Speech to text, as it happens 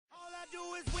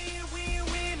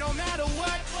no matter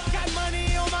what. Got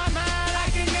money on my mind, I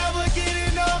can never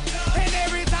get enough. And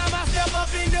every time I step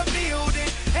up in the building,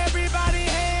 everybody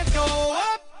hands go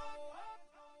up.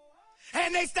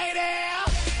 And they stay there,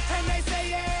 and they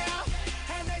say yeah,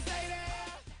 and they say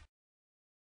there.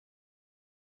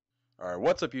 Alright,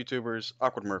 what's up YouTubers?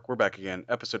 Awkward Merc, we're back again,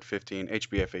 episode 15,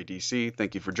 H.B.F.A.D.C.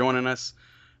 Thank you for joining us.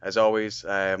 As always,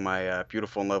 I have my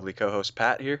beautiful and lovely co-host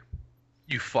Pat here.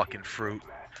 You fucking fruit.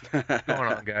 What's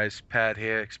going on, guys? Pat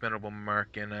here, Expendable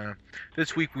Merc, and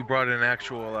this week we brought in an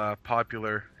actual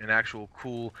popular, an actual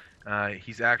cool,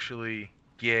 he's actually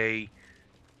gayer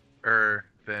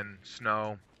than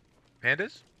Snow.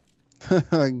 Pandas?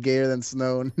 Gayer than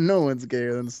Snow. No one's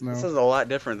gayer than Snow. This is a lot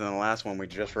different than the last one we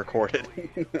just recorded.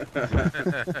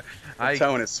 The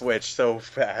tone has switched so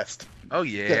fast. Oh,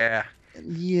 yeah.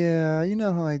 Yeah, you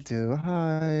know how I do.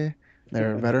 Hi.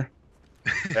 There, better?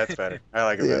 That's better. I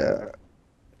like it better.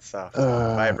 It's soft.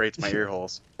 Vibrates my ear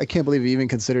holes. I can't believe you even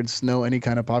considered Snow any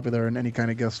kind of popular in any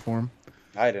kind of guest form.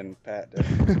 I didn't. Pat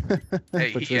did. Hey,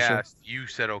 he asked. You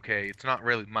said okay. It's not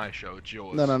really my show. It's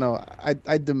yours. No.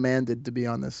 I demanded to be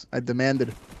on this. I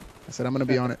said I'm going to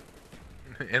be on it.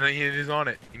 And he is on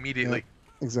it immediately.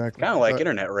 Yeah, exactly. Kind of like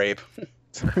internet rape.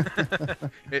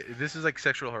 This is like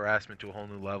sexual harassment to a whole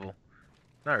new level.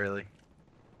 Not really.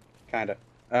 Kind of.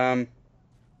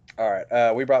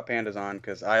 Alright, we brought Pandas on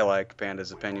because I like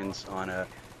Pandas' opinions on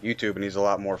YouTube, and he's a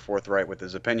lot more forthright with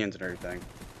his opinions and everything.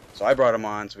 So I brought him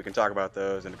on so we can talk about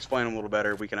those and explain them a little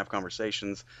better. We can have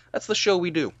conversations. That's the show we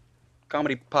do.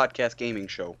 Comedy, podcast, gaming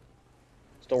show.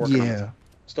 Still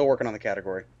working on the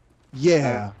category.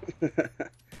 Yeah. Alright,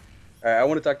 I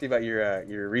want to talk to you about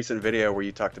your recent video where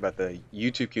you talked about the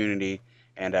YouTube community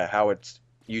and how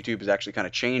YouTube has actually kind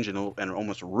of changed and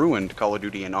almost ruined Call of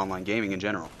Duty and online gaming in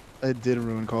general. It did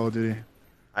ruin Call of Duty.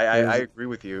 I agree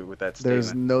with you with that statement.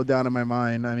 There's no doubt in my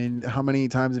mind. I mean, how many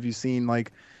times have you seen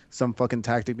like some fucking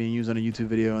tactic being used on a YouTube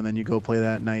video and then you go play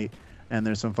that night and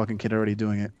there's some fucking kid already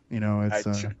doing it? You know, it's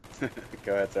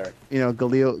Go ahead, sorry. You know,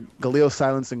 Galileo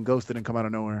silenced and Ghost didn't come out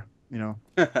of nowhere, you know.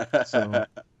 So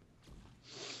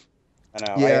I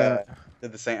know. Yeah. I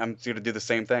did the same. I'm going to do the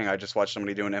same thing. I just watched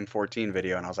somebody do an M14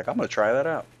 video and I was like, I'm going to try that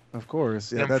out. Of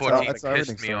course. Yeah, M14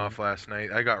 pissed me off last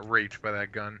night. I got raped by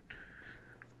that gun.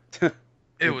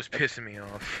 It was pissing me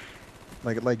off.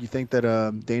 Like you think that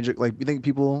you think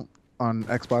people on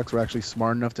Xbox were actually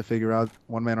smart enough to figure out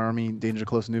one-man army danger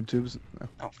close noob tubes? No.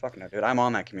 Oh fuck no, dude! I'm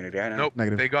on that community. I know. Nope.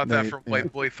 Negative. They got that from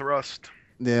Boy Thrust.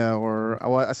 Yeah, or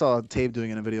I saw Tape doing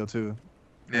it in a video too.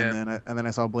 Yeah. And then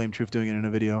I saw Blame Truth doing it in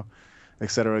a video,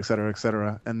 etc., etc.,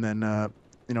 etc. And then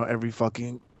you know, every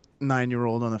fucking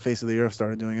 9-year-old on the face of the earth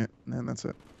started doing it, and that's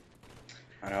it.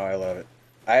 I know. I love it.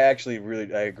 I actually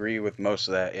I agree with most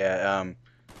of that. Yeah.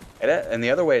 And the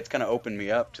other way, it's kind of opened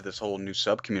me up to this whole new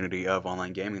sub-community of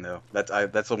online gaming, though. That's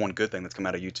the one good thing that's come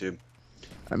out of YouTube.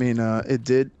 I mean, it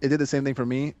did the same thing for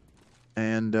me,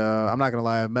 and I'm not gonna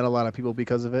lie, I've met a lot of people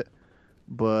because of it,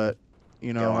 but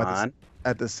you know,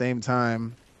 at the same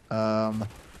time,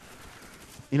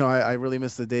 you know, I really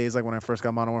miss the days like when I first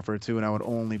got Modern Warfare 2, and I would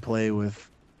only play with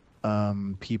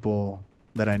people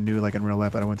that I knew like in real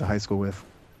life that I went to high school with.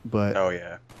 But oh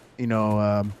yeah, you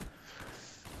know,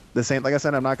 the same, like I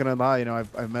said, I'm not gonna lie, you know,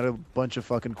 I've met a bunch of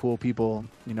fucking cool people,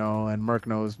 you know, and Merc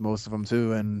knows most of them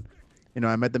too, and you know,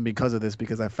 I met them because of this,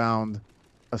 because I found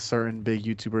a certain big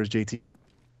YouTuber,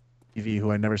 JTV,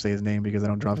 who I never say his name because I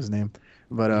don't drop his name,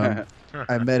 but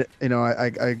I met, you know,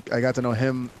 I got to know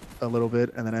him a little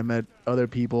bit, and then I met other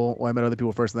people. Well, I met other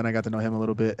people first, and then I got to know him a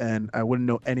little bit, and I wouldn't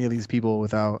know any of these people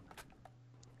without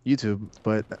YouTube.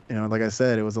 But you know, like I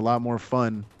said, it was a lot more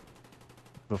fun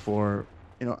before.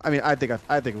 You know, I mean, I think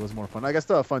it was more fun. Like, I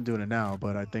still have fun doing it now,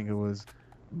 but I think it was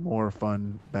more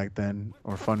fun back then,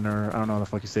 or funner. I don't know how the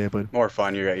fuck you say it, but more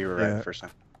fun. You were right the first time.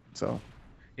 So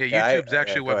yeah, YouTube's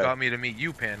actually what got me to meet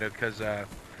you, Panda, because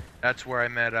that's where I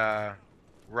met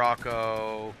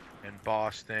Rocco and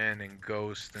Boston and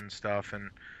Ghost and stuff, and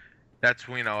that's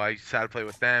when, you know, I started to play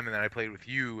with them, and then I played with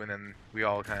you, and then we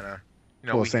all kind of, you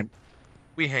know,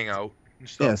 we hang out and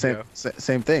stuff. Yeah,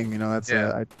 same thing. You know, that's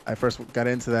I first got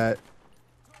into that.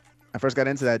 I first got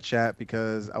into that chat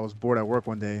because I was bored at work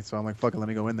one day, so I'm like, fuck it, let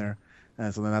me go in there.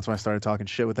 And so then that's when I started talking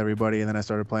shit with everybody, and then I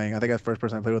started playing. I think the first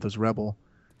person I played with was Rebel,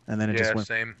 and then it just went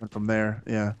from there.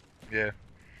 Yeah. Yeah.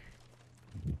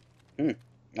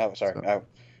 Oh, sorry. So.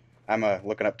 I'm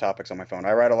looking up topics on my phone.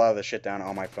 I write a lot of the shit down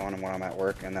on my phone and when I'm at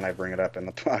work, and then I bring it up in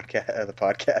the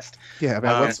podcast. Yeah,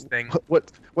 man,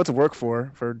 what's work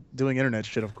for doing internet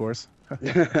shit, of course.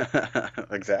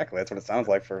 Exactly, that's what it sounds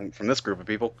like from this group of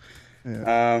people.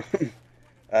 Yeah.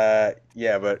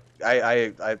 Yeah, but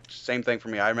I same thing for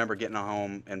me. I remember getting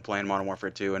home and playing Modern Warfare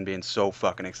 2 and being so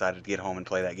fucking excited to get home and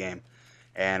play that game.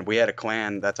 And we had a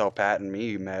clan. That's how Pat and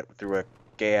me met through a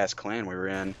gay ass clan we were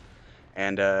in.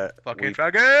 And Fucking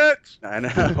faggots! I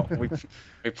know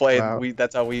we played. Wow.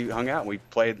 That's how we hung out. We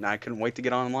played, and I couldn't wait to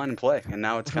get online and play. And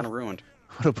now it's kind of ruined.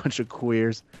 What a bunch of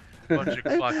queers. Bunch of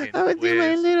fucking I would do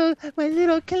whiz. my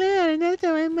little clan, and that's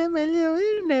how I met my little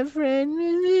internet friend. My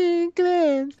little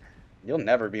clans. You'll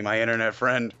never be my internet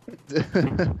friend.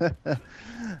 I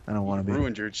don't want to be.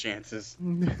 Ruined your chances.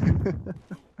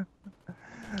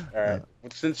 All right.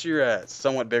 Well, since you're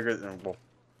somewhat bigger than, well,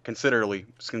 considerably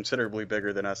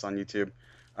bigger than us on YouTube,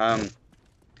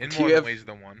 In do more you than have- ways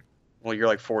than one. well, you're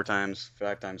like 5 times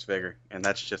bigger, and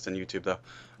that's just in YouTube though.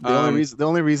 The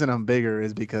only reason I'm bigger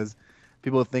is because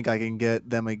people think I can get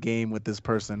them a game with this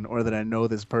person, or that I know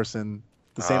this person,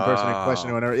 the same person in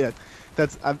question, or whatever. Yeah,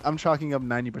 I'm chalking up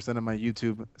 90% of my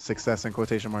YouTube success in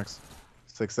quotation marks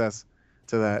success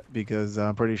to that, because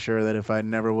I'm pretty sure that if I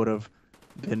never would have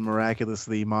been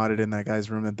miraculously modded in that guy's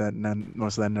room,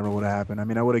 most of that never would have happened. I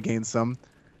mean, I would have gained some,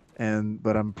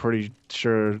 but I'm pretty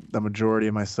sure the majority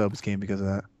of my subs came because of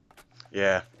that.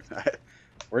 Yeah,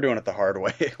 we're doing it the hard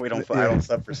way. I don't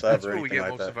sub for sub That's or where we anything get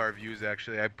like most that. of our views.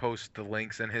 Actually, I post the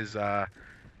links in his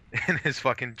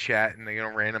fucking chat, and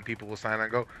random people will sign on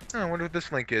and go, oh, I wonder what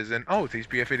this link is, and oh, it's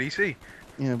H.B.F.A.D.C.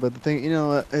 Yeah, but the thing,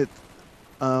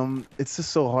 it's just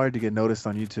so hard to get noticed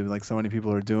on YouTube. Like, so many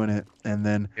people are doing it, and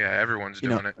then Yeah, everyone's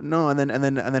doing it. no, and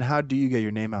then how do you get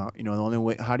your name out? The only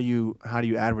way, how do you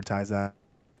advertise that?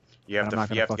 You have I'm to not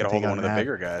gonna get a fucking hold take of one out of the an ad.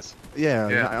 bigger guys. Yeah,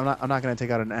 Yeah. I'm not gonna take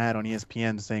out an ad on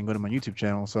ESPN saying go to my YouTube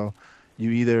channel. So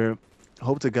you either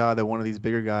hope to God that one of these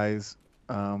bigger guys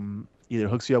either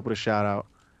hooks you up with a shout out,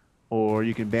 or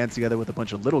you can band together with a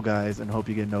bunch of little guys and hope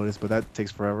you get noticed, but that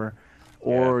takes forever.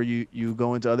 Or you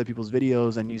go into other people's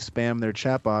videos and you spam their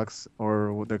chat box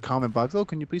or their comment box. Oh,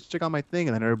 can you please check out my thing?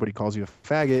 And then everybody calls you a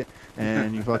faggot,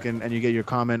 and you and you get your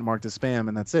comment marked as spam,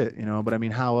 and that's it. But I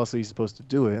mean, how else are you supposed to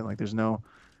do it? Like, there's no,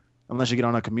 unless you get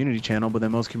on a community channel, but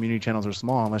then most community channels are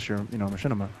small unless you're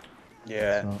machinima.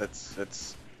 Yeah, So-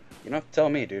 that's you don't have to tell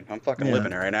me, dude. I'm fucking Yeah.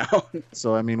 living it right now.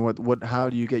 So I mean, how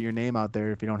do you get your name out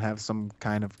there if you don't have some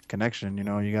kind of connection? You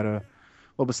gotta,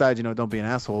 well, besides don't be an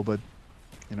asshole, but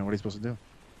what are you supposed to do?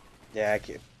 Yeah,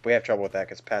 we have trouble with that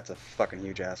because Pat's a fucking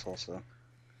huge asshole, so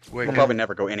Wait, we'll probably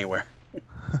never go anywhere.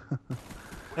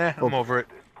 I'm over it.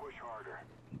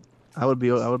 I would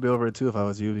be over it too if I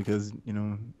was you, because you're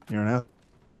an asshole.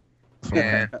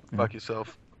 Yeah, Yeah. fuck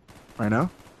yourself. Right now?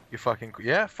 You fuck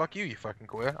you, you fucking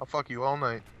queer. I'll fuck you all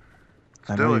night.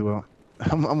 I do know it. you will.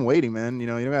 I'm waiting, man. You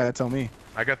don't gotta tell me.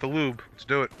 I got the lube. Let's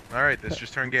do it. All right, this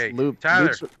just turned gay. Lube- Tyler,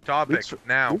 lube's for- topic lube's for-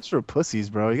 now. Lube's for pussies,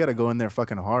 bro. You gotta go in there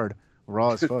fucking hard,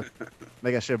 raw as fuck,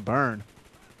 make that shit burn.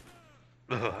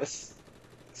 Ugh.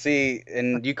 See,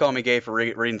 and you call me gay for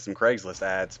reading some Craigslist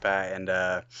ads, Pat, and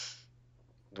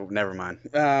never mind.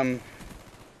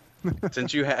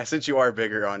 Since you are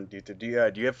bigger on YouTube,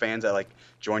 do you have fans that like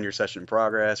join your session in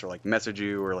progress or like message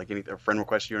you or like a friend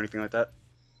request you or anything like that?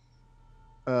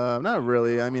 Not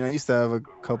really. I mean, I used to have a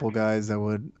couple guys that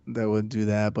would do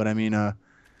that, but I mean,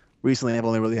 recently I've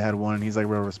only really had one, and he's like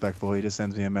real respectful. He just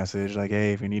sends me a message like,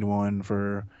 "Hey, if you need one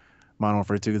for Modern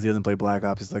Warfare 2," because he doesn't play Black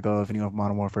Ops. He's like, "Oh, if you need one for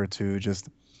Modern Warfare 2, just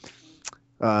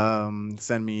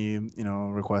send me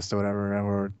request or whatever,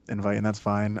 or invite," and that's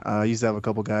fine. I used to have a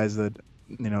couple guys that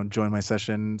join my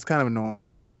session. It's kind of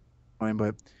annoying,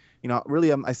 but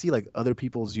really, I see like other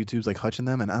people's YouTubes like Hutch in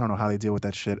them, and I don't know how they deal with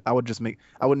that shit. I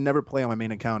would never play on my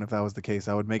main account if that was the case.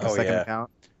 I would make a second account.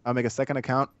 I'll make a second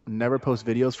account, never post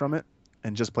videos from it,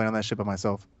 and just play on that shit by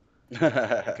myself.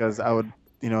 Because I would,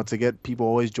 to get people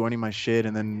always joining my shit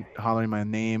and then hollering my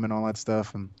name and all that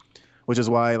stuff, and which is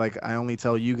why like I only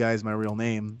tell you guys my real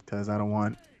name, because I don't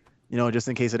want, just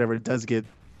in case it ever does get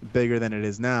bigger than it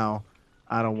is now,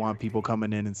 I don't want people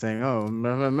coming in and saying, "Oh,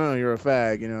 no, you're a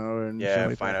fag," and shit Yeah,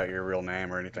 like find that. out your real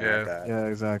name or anything Yeah. like that. Yeah,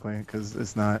 exactly, because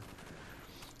it's not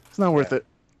worth it,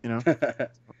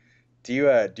 Do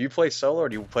you play solo or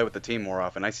do you play with the team more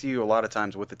often? I see you a lot of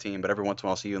times with the team, but every once in a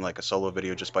while I'll see you in like a solo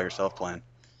video just by yourself playing.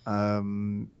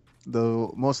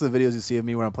 Though most of the videos you see of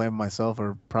me where I'm playing with myself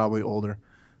are probably older.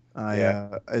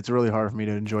 It's really hard for me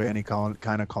to enjoy any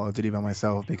kind of Call of Duty by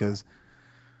myself, because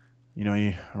you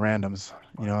randoms,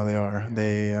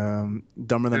 they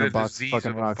dumber than They're a the box of disease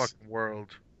fucking of the rocks. fucking world.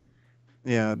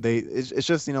 Yeah, it's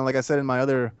just like I said in my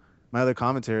other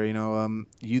commentary,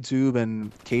 YouTube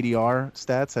and KDR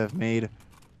stats have made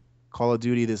Call of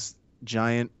Duty this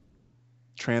giant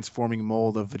transforming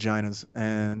mold of vaginas,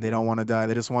 and they don't want to die.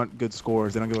 They just want good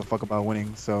scores. They don't give a fuck about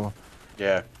winning. So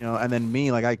Yeah. You know, and then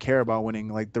me, like, I care about winning.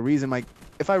 Like, the reason, like,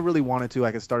 if I really wanted to,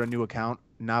 I could start a new account,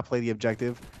 not play the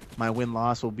objective. My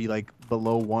win-loss will be, like,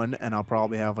 below 1, and I'll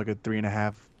probably have, like, a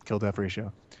 3.5 kill-death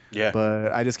ratio. Yeah.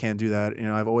 But I just can't do that. You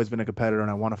know, I've always been a competitor, and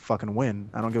I want to fucking win.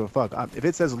 I don't give a fuck. If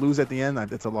it says lose at the end,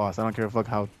 it's a loss. I don't care a fuck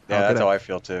how Yeah, good that's how I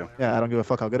feel, too. Yeah, I don't give a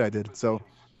fuck how good I did. So,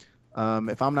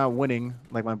 if I'm not winning,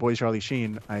 like my boy Charlie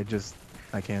Sheen, I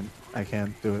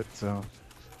can't do it. So,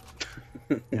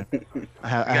 yeah. I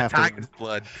have Tiger's to.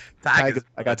 blood. I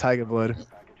got tiger blood.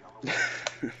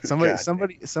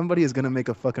 Somebody is gonna make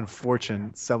a fucking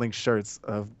fortune selling shirts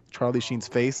of Charlie Sheen's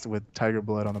face with tiger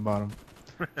blood on the bottom.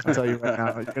 I'll tell you right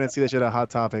now, you're gonna see that shit at Hot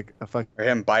Topic. Or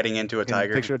him biting into a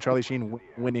tiger. Picture of Charlie Sheen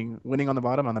winning on the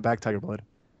bottom, on the back tiger blood.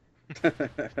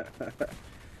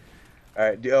 All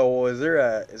right. Well, is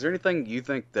there anything you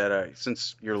think that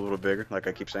since you're a little bigger, like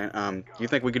I keep saying, do you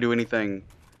think we could do anything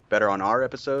better on our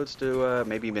episodes to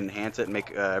maybe even enhance it and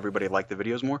make everybody like the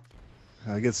videos more?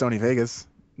 Get Sony Vegas,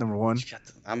 number one.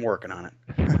 I'm working on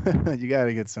it. You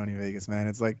gotta get Sony Vegas, man.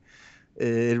 It's like,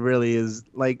 it really is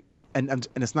like, and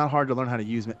it's not hard to learn how to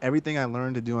use. Everything I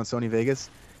learned to do on Sony Vegas,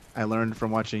 I learned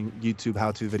from watching YouTube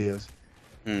how-to videos.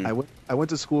 I went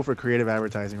to school for creative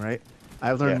advertising, right?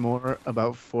 I've learned more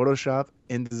about Photoshop,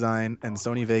 InDesign, and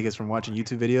Sony Vegas from watching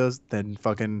YouTube videos than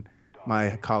fucking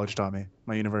my college taught me,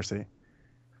 my university.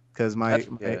 Because my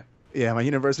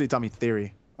university taught me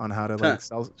theory on how to like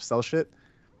sell shit.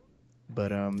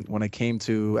 But when it came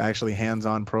to actually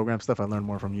hands-on program stuff, I learned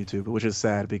more from YouTube, which is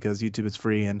sad because YouTube is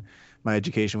free and my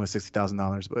education was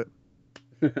 $60,000. But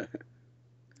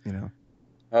you know.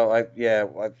 Oh,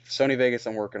 Sony Vegas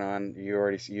I'm working on.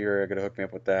 You're gonna hook me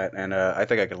up with that, and I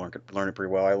think I could learn it pretty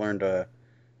well. I learned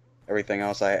everything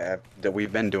else that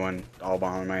we've been doing all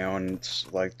on my own.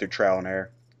 It's like through trial and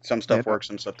error. Some stuff works,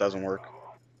 some stuff doesn't work.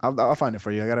 I'll find it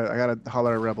for you. I gotta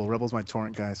holler at Rebel. Rebel's my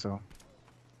torrent guy, so.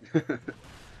 All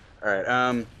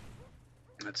right.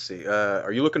 Let's see.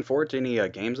 Are you looking forward to any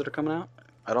games that are coming out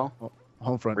at all?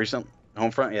 Homefront. Recent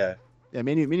Homefront, yeah. Yeah,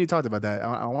 me and you talked about that.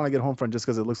 I want to get Homefront just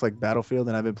because it looks like Battlefield,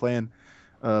 and I've been playing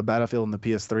Battlefield on the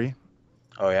PS3.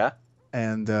 Oh yeah.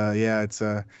 And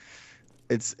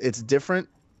it's different,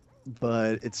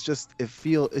 but it's just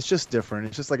different.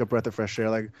 It's just like a breath of fresh air.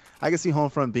 Like I can see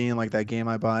Homefront being like that game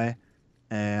I buy,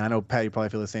 and I know Pat, you probably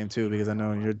feel the same too because I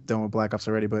know you're done with Black Ops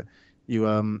already. But you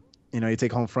you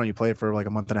take Homefront, you play it for like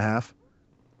a month and a half,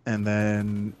 and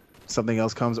then something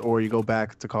else comes, or you go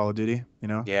back to Call of Duty. You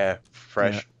know. Yeah,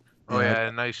 fresh. Yeah. Oh yeah,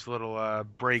 a nice little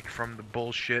break from the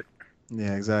bullshit.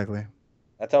 Yeah, exactly.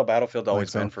 That's how Battlefield's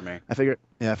always been for me. I figure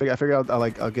I'll play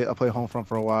Homefront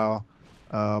for a while.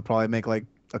 I'll probably make like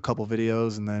a couple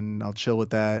videos and then I'll chill with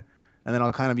that. And then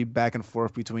I'll kind of be back and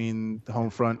forth between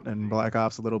Homefront and Black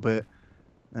Ops a little bit.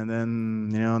 And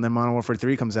then, and then Modern Warfare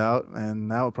 3 comes out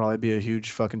and that would probably be a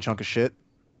huge fucking chunk of shit.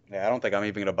 Yeah, I don't think I'm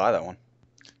even gonna buy that one.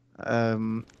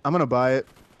 I'm gonna buy it,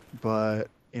 but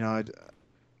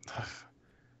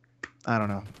I don't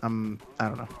know. I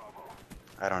don't know.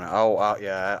 I don't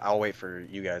know. I'll wait for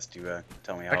you guys to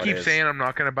tell me how it is. I keep saying I'm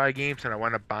not going to buy games, and I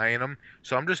wind up buying them.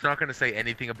 So I'm just not going to say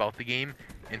anything about the game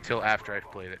until after I've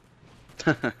played it.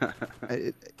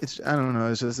 I don't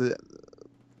know. It's just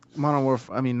Modern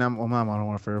Warfare. I mean, not Modern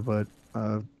Warfare, but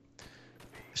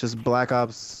it's just Black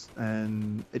Ops,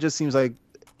 and it just seems like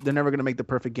they're never going to make the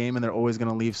perfect game, and they're always going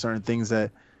to leave certain things that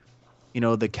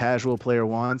the casual player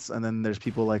wants, and then there's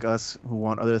people like us who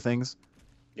want other things.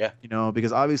 Yeah.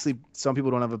 Because obviously some people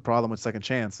don't have a problem with second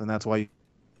chance, and that's why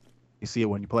you see it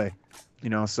when you play.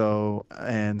 So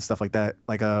and stuff like that.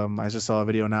 Like I just saw a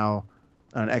video now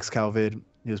on an XCal vid.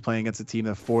 He was playing against a team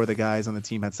that 4 of the guys on the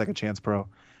team had second chance pro.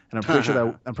 And I'm pretty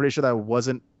sure that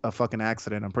wasn't a fucking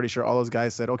accident. I'm pretty sure all those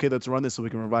guys said, "Okay, let's run this so we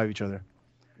can revive each other."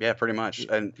 Yeah, pretty much.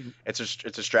 And it's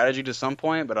a strategy to some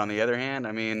point, but on the other hand,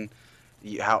 I mean,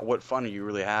 what fun are you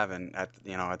really having at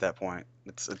that point?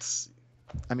 It's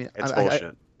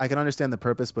bullshit. I can understand the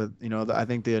purpose, but I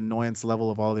think the annoyance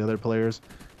level of all the other players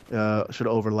should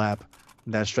overlap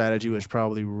that strategy, which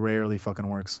probably rarely fucking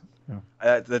works.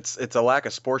 It's a lack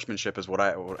of sportsmanship, is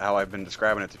how I've been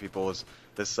describing it to people. Is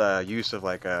this use of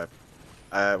like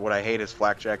what I hate is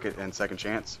flak jacket and second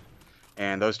chance,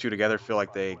 and those two together feel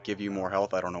like they give you more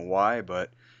health. I don't know why,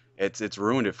 but it's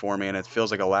ruined it for me, and it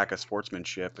feels like a lack of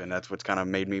sportsmanship, and that's what's kind of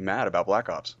made me mad about Black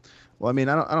Ops. Well, I mean,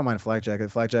 I don't mind flak jacket.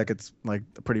 Flak jacket's like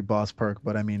a pretty boss perk,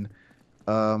 but I mean,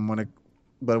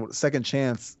 but second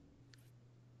chance.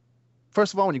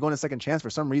 First of all, when you go into second chance, for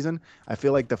some reason, I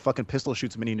feel like the fucking pistol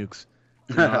shoots mini nukes.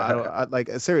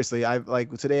 Seriously,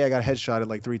 today I got headshotted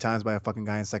like 3 times by a fucking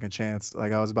guy in second chance.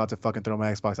 Like I was about to fucking throw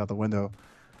my Xbox out the window.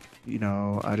 I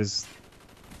don't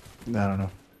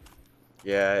know.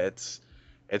 Yeah,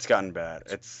 It's gotten bad.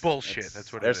 It's bullshit.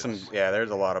 That's what it there's is.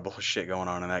 there's a lot of bullshit going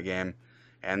on in that game,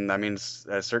 and I mean,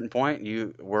 at a certain point,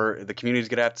 the community's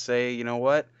gonna have to say, you know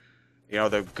what,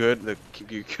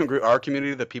 our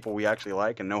community, the people we actually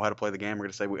like and know how to play the game, we're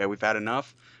gonna say we've had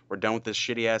enough. We're done with this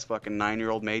shitty ass fucking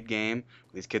 9-year-old made game.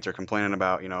 These kids are complaining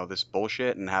about this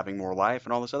bullshit and having more life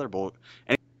and all this other bull.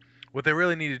 What they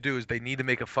really need to do is they need to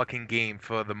make a fucking game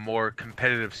for the more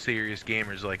competitive, serious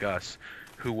gamers like us,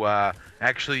 who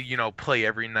actually, play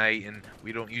every night, and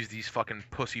we don't use these fucking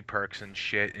pussy perks and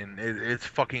shit, and it's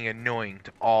fucking annoying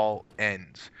to all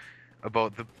ends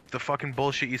about the fucking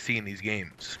bullshit you see in these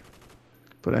games.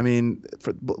 But I mean,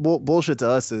 bullshit to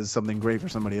us is something great for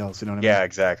somebody else. You know what I mean? Yeah,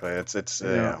 exactly. It's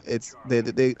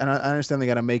they and I understand they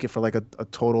got to make it for like a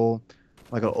total,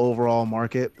 like an overall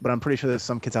market. But I'm pretty sure there's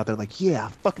some kids out there like, yeah,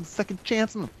 fucking second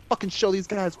chance. I'm gonna fucking show these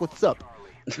guys what's up.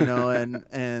 And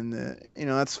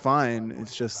that's fine.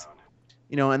 It's just,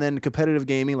 and then competitive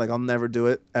gaming, like I'll never do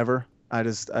it ever. I'm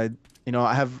too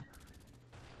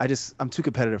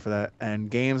competitive for that.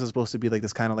 And games are supposed to be like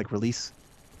this kind of like release.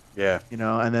 Yeah.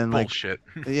 And then like bullshit.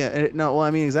 Yeah. No. Well,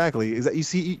 I mean, exactly. You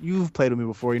see, you've played with me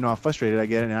before. You know how frustrated I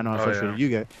get, and I know how frustrated you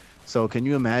get. So can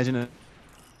you imagine it?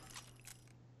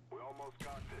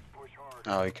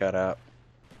 Oh, he cut out.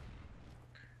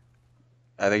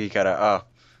 I think he cut out. Oh,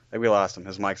 I think we lost him.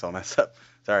 His mic's all messed up.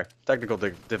 Sorry. Technical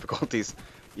difficulties.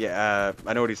 Yeah.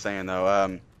 I know what he's saying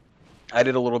though. I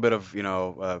did a little bit of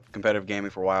competitive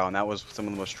gaming for a while, and that was some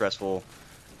of the most stressful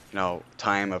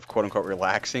time of quote unquote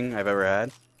relaxing I've ever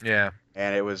had. Yeah.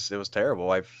 And it was terrible.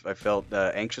 I felt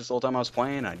anxious the whole time I was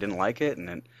playing. I didn't like it, and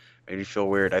it made me feel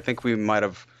weird. I think we might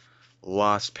have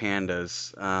lost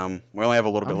Pandas. We only have a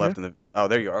little bit left in the. Oh,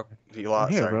 there you are. You lost.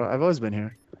 I'm here, sorry. bro. I've always been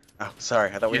here. Oh,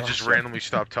 sorry. I thought we You just randomly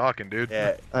stopped talking, dude.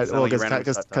 Yeah.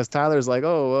 Because Tyler's like,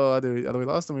 oh, well, either we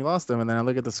lost him, and then I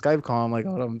look at the Skype call, I'm like,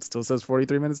 oh, it still says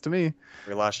 43 minutes to me.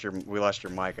 We lost your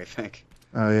mic, I think.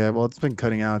 Oh yeah, well, it's been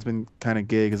cutting out. It's been kind of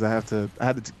gay because I had to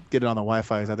get it on the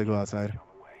Wi-Fi, so I had to go outside.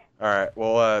 All right.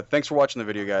 Well, thanks for watching the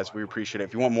video, guys. We appreciate it.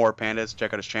 If you want more Pandas,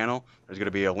 check out his channel. There's going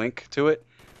to be a link to it.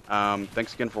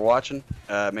 Thanks again for watching.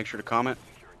 Make sure to comment,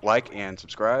 like, and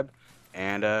subscribe.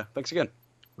 And thanks again.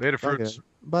 Later, fruits.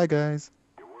 Bye, guys.